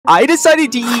I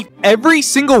decided to eat every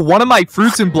single one of my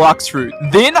fruits in Blox fruit.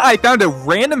 Then I found a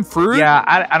random fruit. Yeah,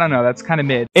 I don't know. That's kind of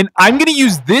mid. And I'm gonna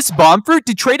use this bomb fruit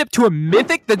to trade up to a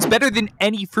mythic that's better than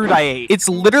any fruit I ate. It's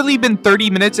literally been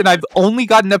 30 minutes and I've only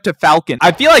gotten up to Falcon.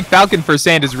 I feel like Falcon for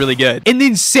sand is really good. And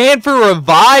then sand for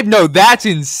revive? No, that's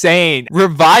insane.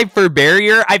 Revive for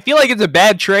barrier? I feel like it's a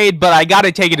bad trade, but I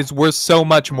gotta take it. It's worth so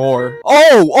much more.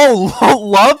 Oh,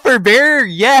 love for barrier?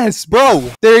 Yes, bro.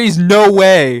 There is no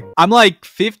way. I'm like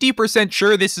 50%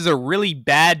 sure this is a really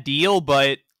bad deal,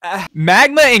 but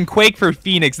Magma and Quake for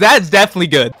Phoenix. That's definitely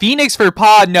good. Phoenix for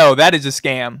Pod. No, that is a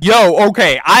scam. Yo,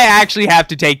 okay. I actually have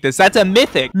to take this. That's a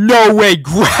mythic. No way.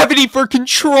 Gravity for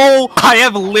control. I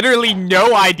have literally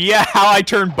no idea how I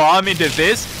turn bomb into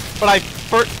this, but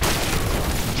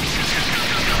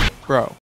bro.